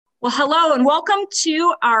Well, hello and welcome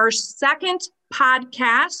to our second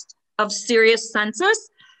podcast of Serious Census.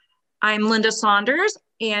 I'm Linda Saunders,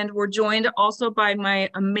 and we're joined also by my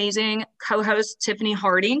amazing co-host, Tiffany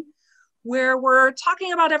Harding, where we're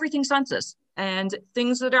talking about everything census and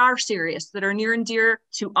things that are serious, that are near and dear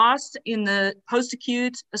to us in the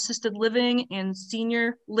post-acute assisted living and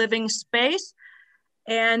senior living space,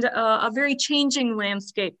 and a very changing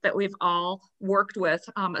landscape that we've all worked with,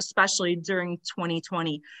 especially during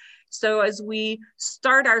 2020. So as we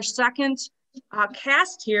start our second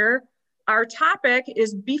cast here, our topic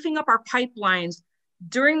is beefing up our pipelines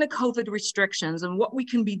during the COVID restrictions and what we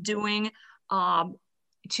can be doing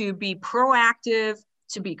to be proactive,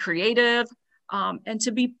 to be creative, and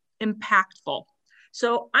to be impactful.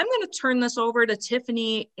 So I'm going to turn this over to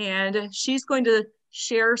Tiffany, and she's going to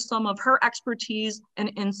share some of her expertise and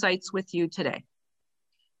insights with you today.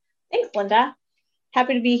 Thanks, Linda.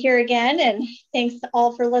 Happy to be here again, and thanks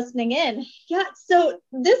all for listening in. Yeah, so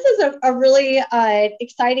this is a really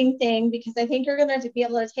exciting thing because I think you're going to be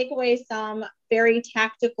able to take away some very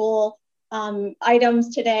tactical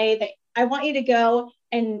items today that I want you to go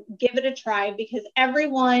and give it a try, because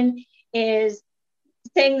everyone is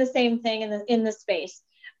saying the same thing in the space.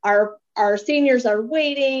 Our seniors are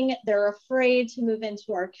waiting. They're afraid to move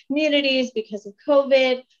into our communities because of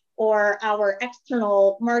COVID, or our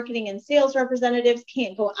external marketing and sales representatives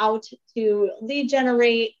can't go out to lead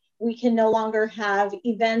generate. We can no longer have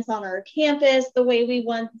events on our campus the way we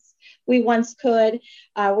once could.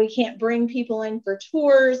 We can't bring people in for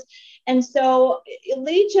tours. And so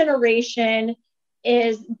lead generation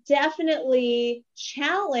is definitely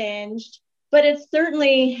challenged, but it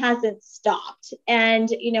certainly hasn't stopped.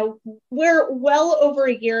 And, we're well over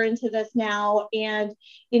a year into this now. And,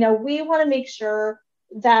 we want to make sure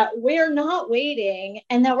that we're not waiting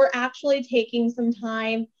and that we're actually taking some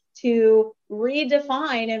time to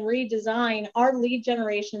redefine and redesign our lead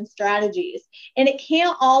generation strategies. And it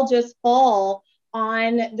can't all just fall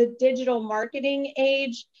on the digital marketing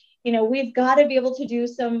age. We've got to be able to do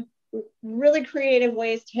some really creative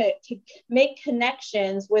ways to make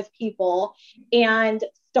connections with people and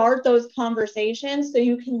start those conversations so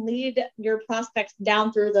you can lead your prospects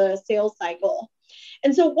down through the sales cycle.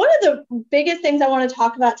 And so one of the biggest things I want to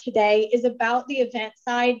talk about today is about the event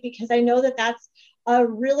side, because I know that that's a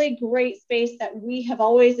really great space that we have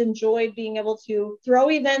always enjoyed, being able to throw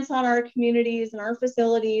events on our communities and our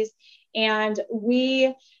facilities. And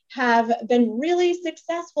we have been really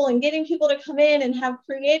successful in getting people to come in and have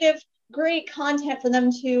creative, great content for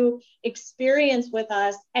them to experience with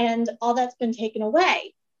us. And all that's been taken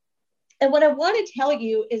away. And what I want to tell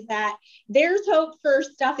you is that there's hope for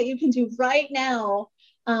stuff that you can do right now,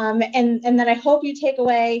 and that I hope you take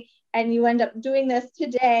away and you end up doing this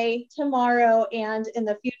today, tomorrow, and in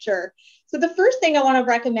the future. So the first thing I want to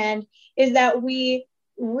recommend is that we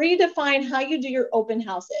redefine how you do your open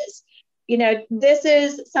houses. This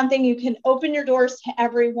is something you can open your doors to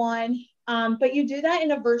everyone, but you do that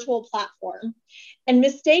in a virtual platform. And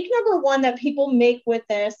mistake number one that people make with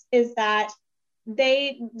this is that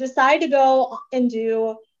they decide to go and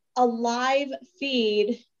do a live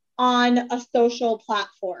feed on a social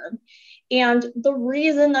platform. And the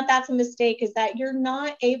reason that that's a mistake is that you're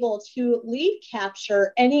not able to lead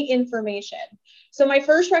capture any information. So my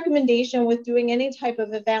first recommendation with doing any type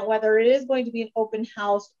of event, whether it is going to be an open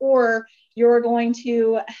house or you're going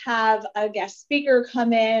to have a guest speaker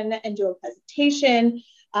come in and do a presentation,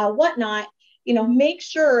 whatnot, make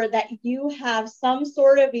sure that you have some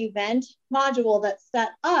sort of event module that's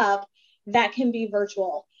set up that can be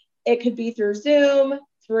virtual. It could be through Zoom,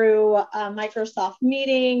 through Microsoft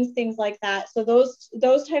Meetings, things like that. So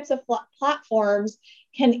those types of platforms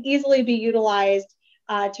can easily be utilized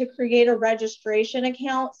to create a registration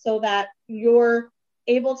account so that you're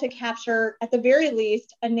able to capture, at the very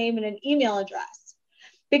least, a name and an email address.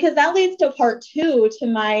 Because that leads to part two to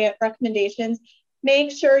my recommendations.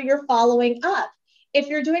 Make sure you're following up. If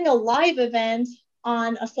you're doing a live event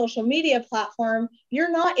on a social media platform,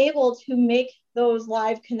 you're not able to make those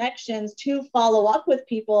live connections to follow up with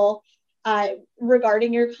people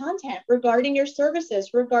regarding your content, regarding your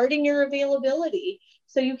services, regarding your availability.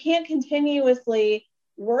 So you can't continuously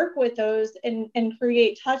work with those and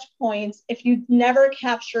create touch points if you never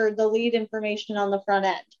capture the lead information on the front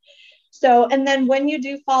end. So, and then when you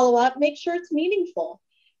do follow up, make sure it's meaningful.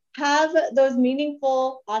 Have those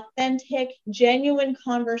meaningful, authentic, genuine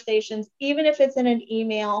conversations, even if it's in an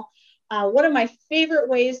email. One of my favorite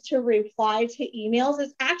ways to reply to emails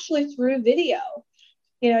is actually through video.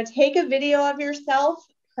 Take a video of yourself,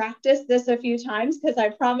 practice this a few times, because I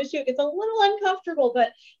promise you it gets a little uncomfortable,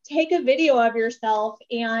 but take a video of yourself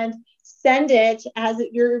and send it as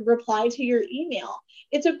your reply to your email.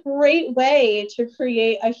 It's a great way to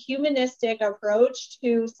create a humanistic approach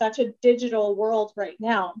to such a digital world right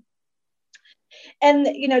now. And,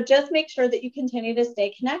 just make sure that you continue to stay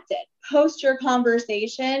connected. Post your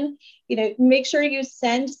conversation, make sure you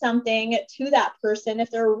send something to that person.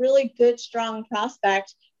 If they're a really good, strong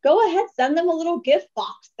prospect, go ahead, send them a little gift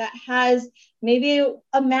box that has maybe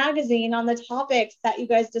a magazine on the topics that you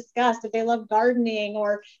guys discussed. If they love gardening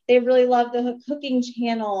or they really love the cooking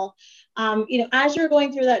channel, as you're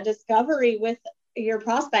going through that discovery with your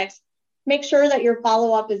prospects, make sure that your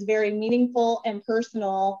follow-up is very meaningful and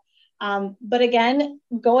personal. But again,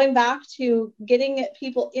 going back to getting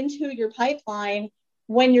people into your pipeline,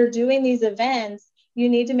 when you're doing these events, you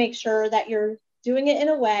need to make sure that you're doing it in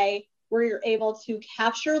a way where you're able to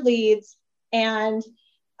capture leads, and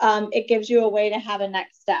it gives you a way to have a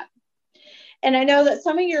next step. And I know that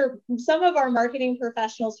some of our marketing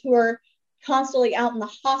professionals who are constantly out in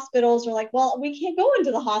the hospitals are like, well, we can't go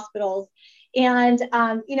into the hospitals. And,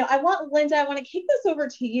 Linda, I want to kick this over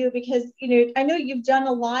to you because, I know you've done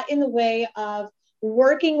a lot in the way of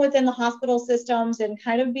working within the hospital systems and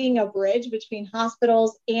kind of being a bridge between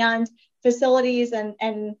hospitals and facilities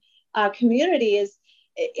and communities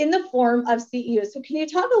in the form of CEUs. So can you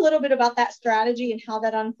talk a little bit about that strategy and how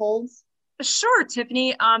that unfolds? Sure,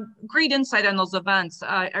 Tiffany. Great insight on those events.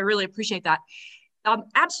 I really appreciate that.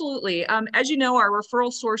 Absolutely. As you know, our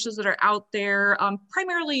referral sources that are out there,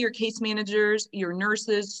 primarily your case managers, your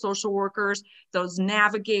nurses, social workers, those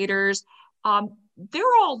navigators,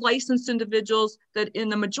 they're all licensed individuals that in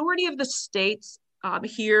the majority of the states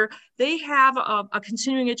here, they have a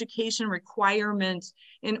continuing education requirement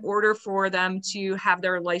in order for them to have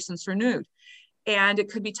their license renewed. And it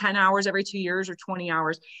could be 10 hours every 2 years or 20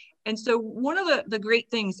 hours. And so one of the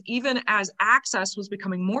great things, even as access was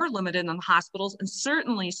becoming more limited in the hospitals, and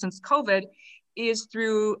certainly since COVID, is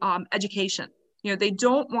through education. They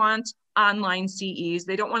don't want online CEs.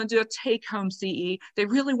 They don't want to do a take-home CE. They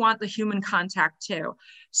really want the human contact too.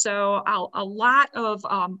 So a lot of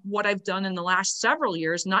what I've done in the last several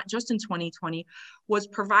years, not just in 2020, was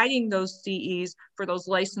providing those CEs for those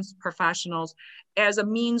licensed professionals as a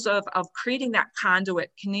means of creating that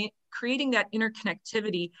conduit, creating that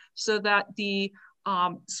interconnectivity so that the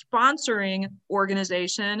sponsoring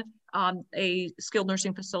organization, a skilled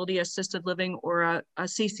nursing facility, assisted living, or a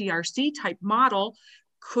CCRC type model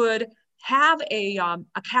could have a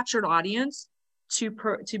captured audience to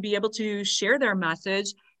be able to share their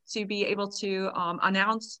message, to be able to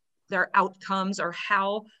announce their outcomes or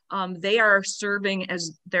how they are serving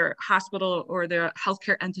as their hospital or their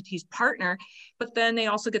healthcare entity's partner, but then they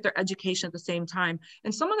also get their education at the same time.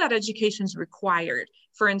 And some of that education is required.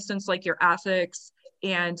 For instance, like your ethics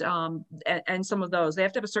and some of those, they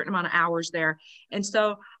have to have a certain amount of hours there. And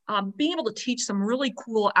so being able to teach some really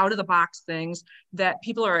cool out of the box things that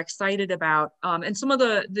people are excited about. And some of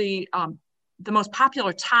the most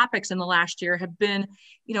popular topics in the last year have been,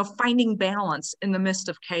 finding balance in the midst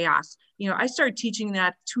of chaos. I started teaching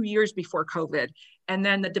that 2 years before COVID, and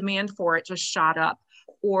then the demand for it just shot up.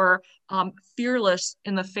 Or fearless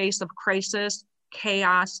in the face of crisis,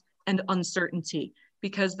 chaos, and uncertainty,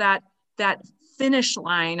 because that finish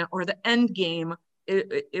line or the end game,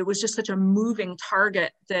 it was just such a moving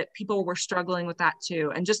target that people were struggling with that too.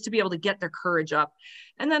 And just to be able to get their courage up.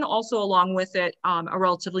 And then also along with it, a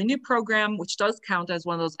relatively new program, which does count as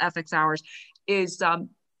one of those ethics hours, is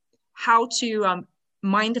how to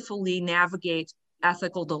mindfully navigate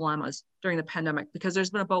ethical dilemmas during the pandemic, because there's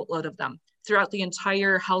been a boatload of them throughout the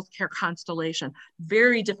entire healthcare constellation,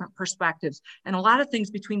 very different perspectives, and a lot of things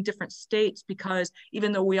between different states, because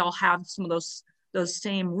even though we all have some of those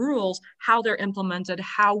same rules, how they're implemented,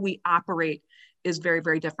 how we operate is very,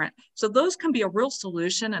 very different. So those can be a real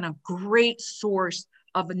solution and a great source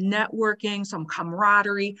of networking, some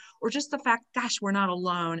camaraderie, or just the fact, gosh, we're not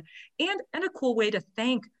alone, and a cool way to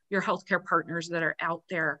thank your healthcare partners that are out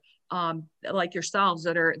there, like yourselves,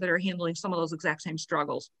 that are handling some of those exact same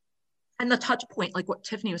struggles. And the touch point, like what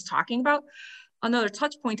Tiffany was talking about, another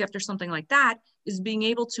touch point after something like that is being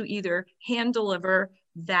able to either hand deliver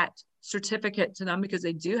that certificate to them, because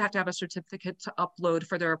they do have to have a certificate to upload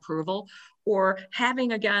for their approval, or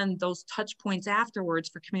having, again, those touch points afterwards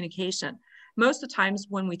for communication. Most of the times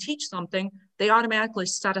when we teach something, they automatically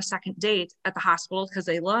set a second date at the hospital because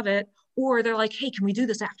they love it, or they're like, hey, can we do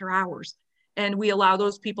this after hours? And we allow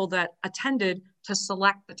those people that attended to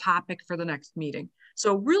select the topic for the next meeting.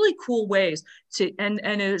 So really cool ways to, and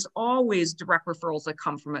there's always direct referrals that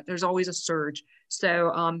come from it. There's always a surge.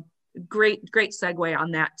 So great segue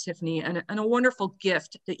on that, Tiffany, and a wonderful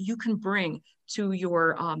gift that you can bring to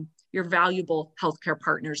your valuable healthcare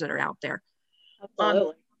partners that are out there.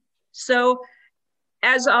 Absolutely. So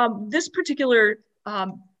as this particular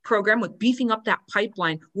program with beefing up that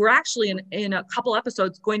pipeline, we're actually in a couple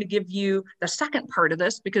episodes going to give you the second part of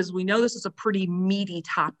this, because we know this is a pretty meaty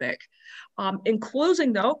topic. In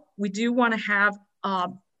closing though, we do want to have our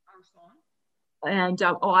song. And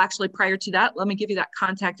actually prior to that, let me give you that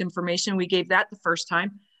contact information. We gave that the first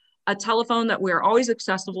time. A telephone that we're always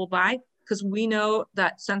accessible by, because we know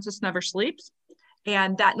that census never sleeps.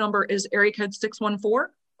 And that number is area code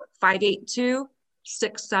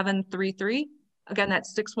 614-582-6733. Again,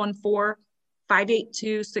 that's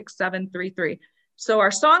 614-582-6733. So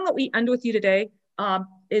our song that we end with you today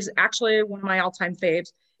is actually one of my all-time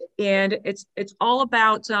faves. And it's all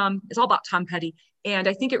about Tom Petty. And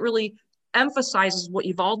I think it really emphasizes what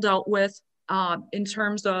you've all dealt with in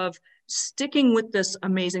terms of sticking with this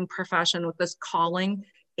amazing profession, with this calling,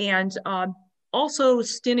 and also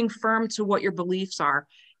standing firm to what your beliefs are.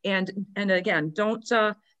 And again, don't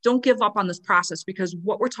give up on this process, because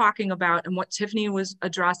what we're talking about and what Tiffany was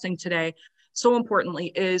addressing today, so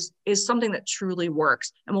importantly, is something that truly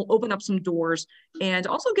works and will open up some doors and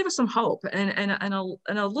also give us some hope and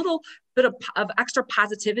a little bit of extra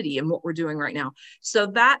positivity in what we're doing right now. So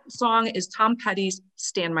that song is Tom Petty's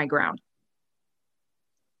Stand My Ground.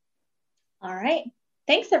 All right.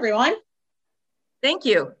 Thanks, everyone. Thank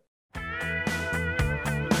you.